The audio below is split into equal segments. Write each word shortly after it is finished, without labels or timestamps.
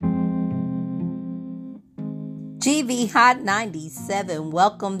GV Hot 97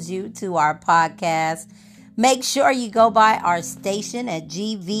 welcomes you to our podcast. Make sure you go by our station at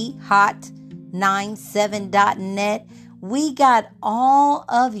gvhot97.net. We got all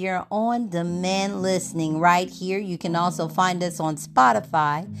of your on-demand listening right here. You can also find us on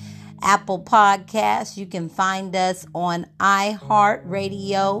Spotify, Apple Podcasts. You can find us on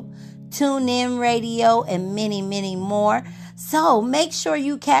iHeartRadio, TuneIn Radio, and many, many more. So make sure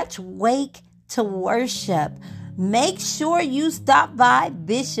you catch Wake to Worship. Make sure you stop by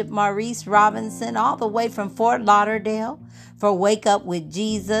Bishop Maurice Robinson all the way from Fort Lauderdale for Wake Up with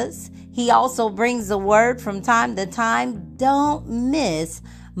Jesus. He also brings the word from time to time. Don't miss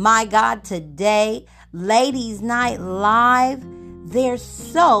My God Today, Ladies Night Live. There's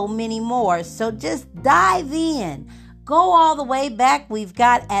so many more. So just dive in. Go all the way back. We've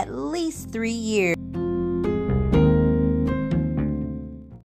got at least 3 years.